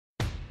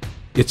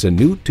It's a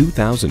new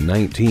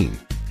 2019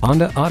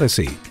 Honda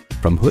Odyssey.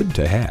 From hood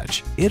to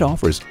hatch, it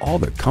offers all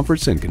the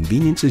comforts and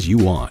conveniences you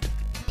want.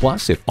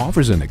 Plus, it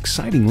offers an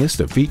exciting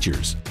list of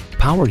features: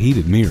 power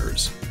heated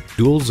mirrors,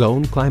 dual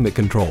zone climate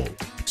control,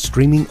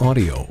 streaming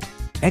audio,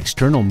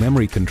 external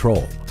memory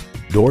control,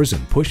 doors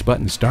and push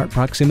button start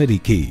proximity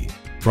key,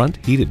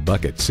 front heated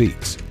bucket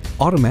seats,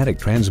 automatic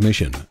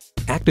transmission,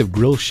 active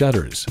grille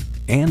shutters,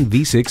 and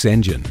V6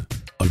 engine.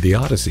 Of the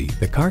Odyssey,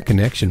 the Car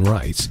Connection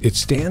writes, it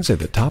stands at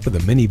the top of the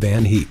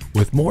minivan heap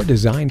with more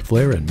design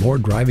flair and more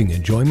driving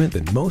enjoyment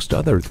than most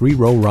other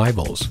three-row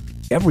rivals.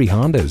 Every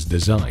Honda is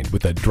designed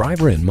with the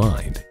driver in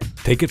mind.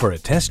 Take it for a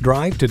test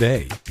drive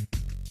today.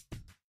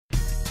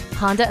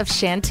 Honda of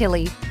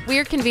Chantilly.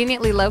 We're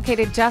conveniently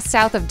located just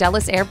south of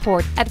Dulles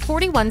Airport at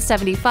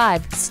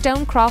 4175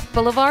 Stonecroft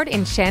Boulevard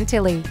in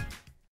Chantilly.